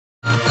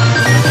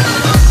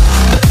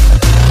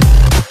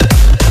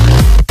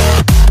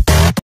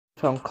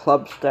Some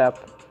club step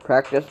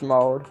practice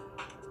mode.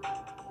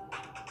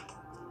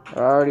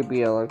 I'll already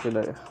be like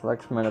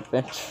minute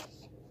bench.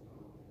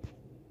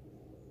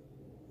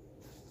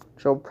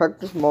 So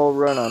practice mode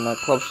run on that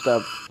club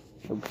step.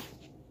 Oops.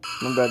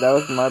 My bad, that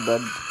was my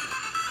bad.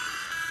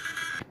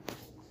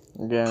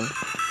 Again.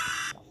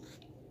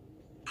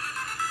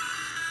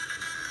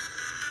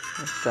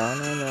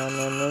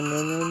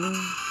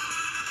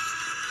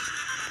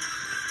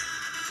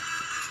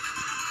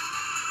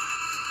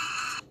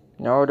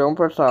 No, don't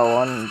press that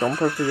one. Don't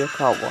press the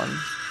top one.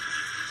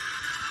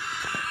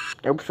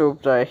 Oops,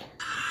 I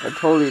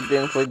totally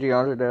didn't play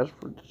DeAndre Dash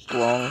for this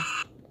long.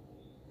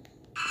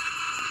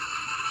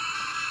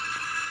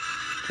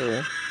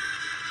 Okay.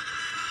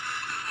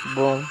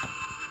 Boom.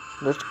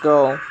 Let's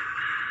go.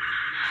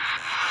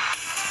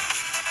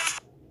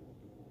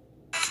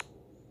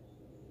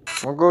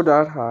 I'll go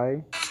that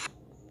high.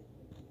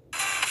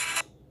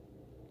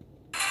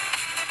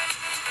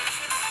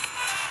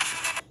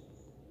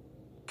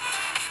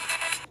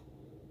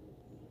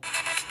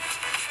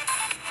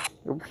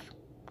 Oops.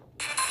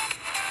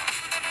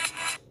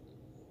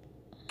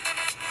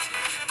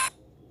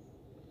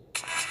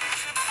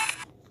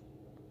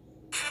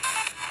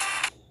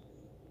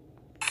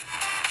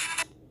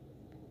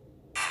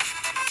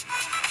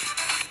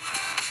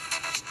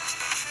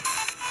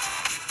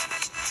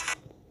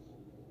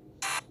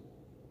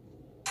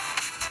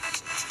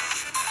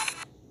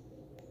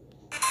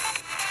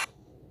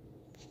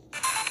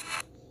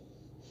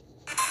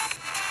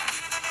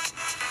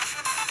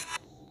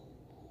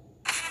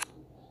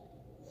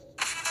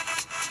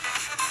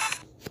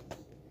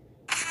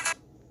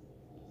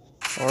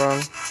 Hold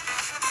on.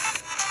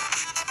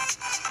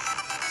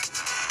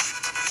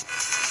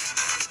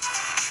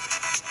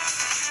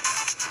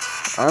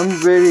 I'm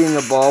reading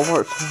the ball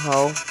part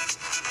somehow.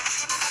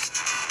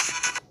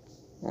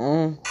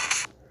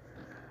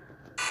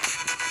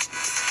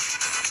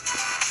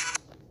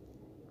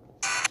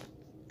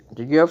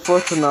 Did you have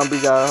force to not be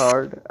that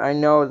hard? I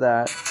know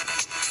that.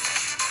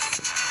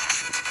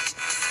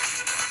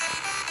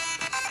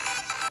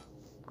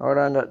 Hold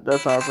on,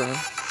 that's not happening.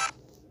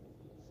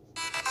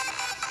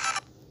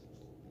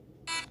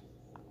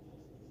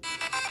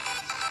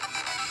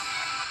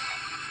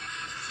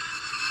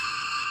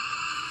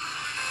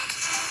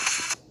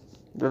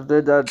 Just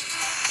did that.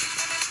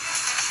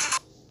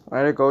 I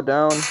had to go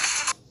down.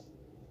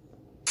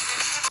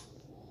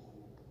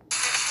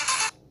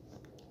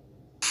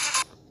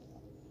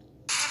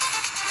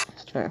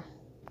 Okay.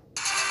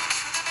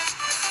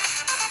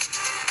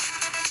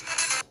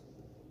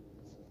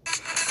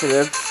 Okay,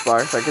 there's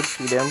sparks. I can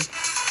see them.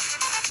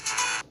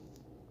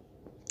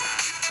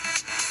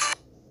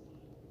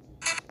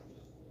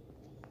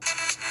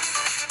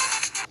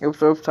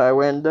 Oops, I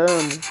went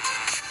down.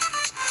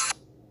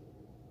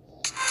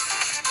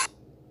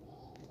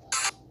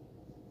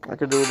 I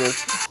could do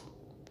this.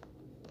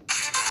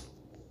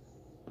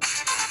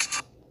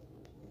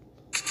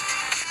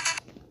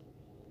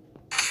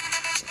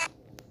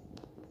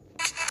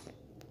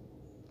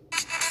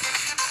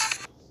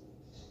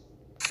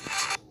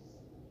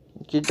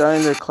 I keep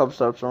dying to club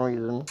step for some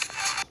reason.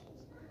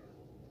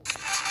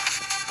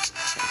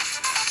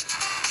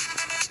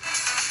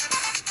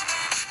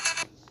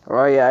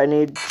 Alright, yeah, I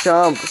need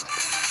jump.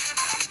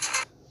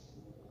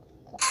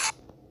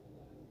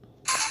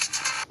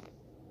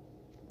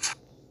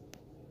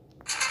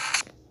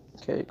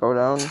 Okay, go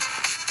down.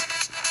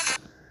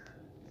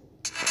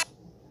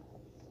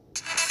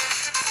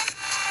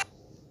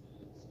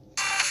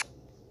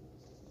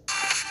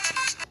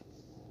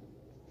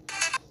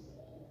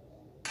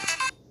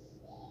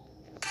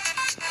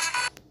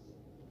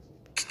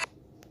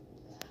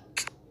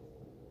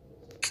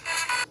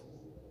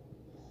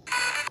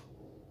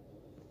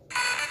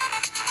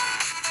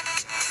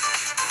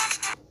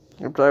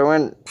 Oops, I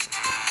went.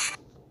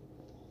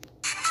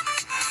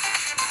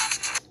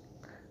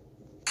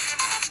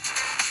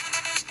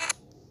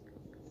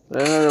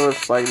 Then there was a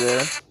spike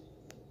there.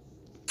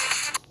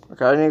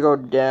 Okay, I need to go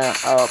down,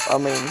 up.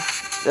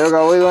 There we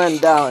go. We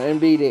went down and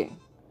beat it.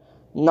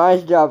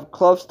 Nice job,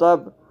 club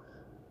step.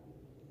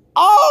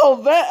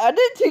 Oh man, I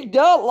didn't take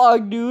that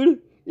long, dude.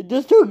 It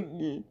just took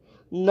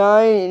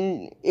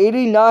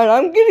 989.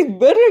 I'm getting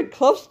better at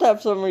club step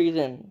for some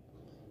reason.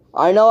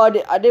 I know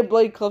I did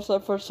play club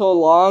step for so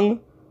long,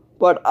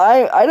 but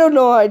I don't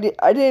know. I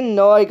didn't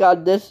know I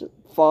got this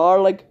far.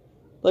 Like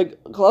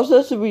club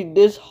step should be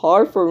this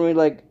hard for me.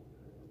 Like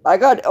I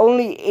got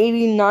only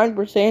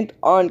 89%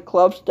 on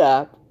club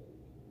step.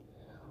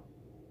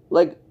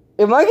 Like,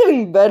 am I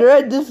getting better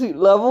at this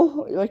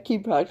level? If I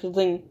keep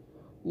practicing,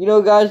 you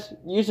know, guys,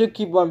 you should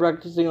keep on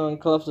practicing on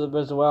club step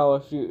as well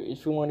if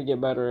you want to get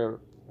better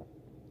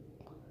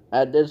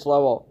at this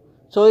level.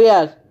 So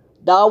yes,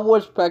 that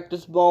was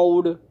practice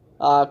mode,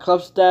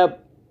 club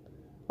step.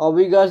 Hope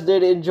you guys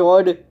did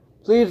enjoyed.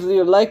 Please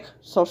leave a like,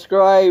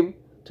 subscribe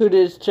to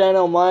this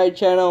channel, my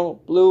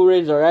channel, Blue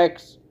Razor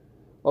X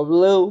or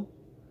Blue,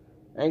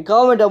 and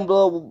comment down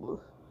below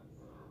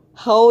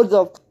how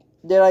the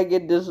did I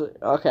get this?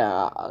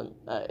 Okay,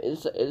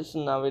 it's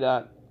not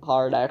that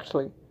hard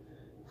actually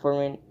for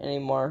me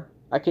anymore.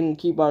 I can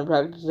keep on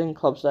practicing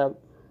club step.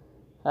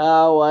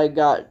 How I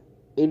got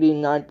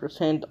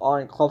 89%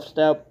 on club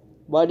step,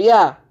 but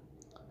yeah,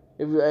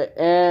 if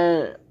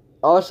and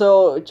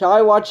also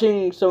try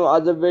watching some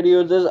other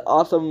videos. There's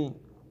awesome,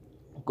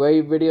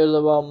 great videos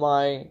about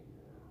my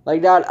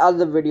like that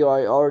other video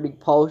I already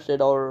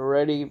posted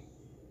already.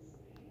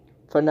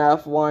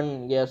 FNAF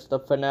 1, yes, the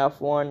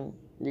FNAF 1,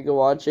 you can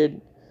watch it.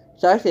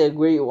 It's actually a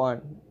great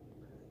one.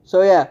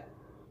 So yeah,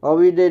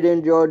 hope you did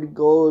enjoy.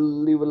 Go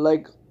leave a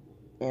like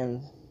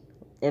and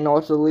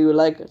also leave a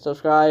like,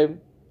 subscribe,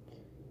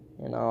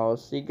 and I'll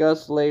see you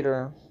guys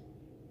later.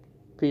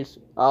 Peace.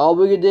 I hope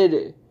you did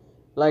it.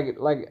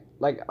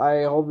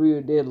 I hope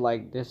you did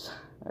like this.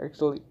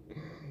 Actually,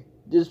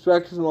 this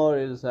practice mode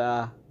is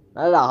not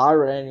that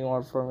hard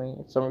anymore for me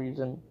for some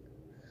reason.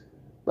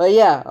 But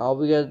yeah, I'll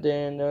be guys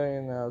doing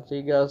and I'll see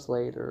you guys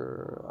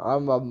later.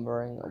 I'm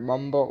mumbling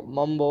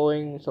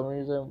some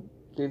reason.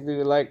 Please leave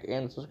a like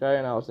and subscribe,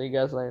 and I'll see you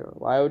guys later.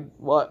 Why would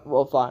what?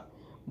 Well, fine.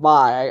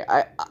 Bye.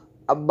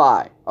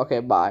 Bye. Okay.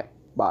 Bye.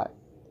 Bye.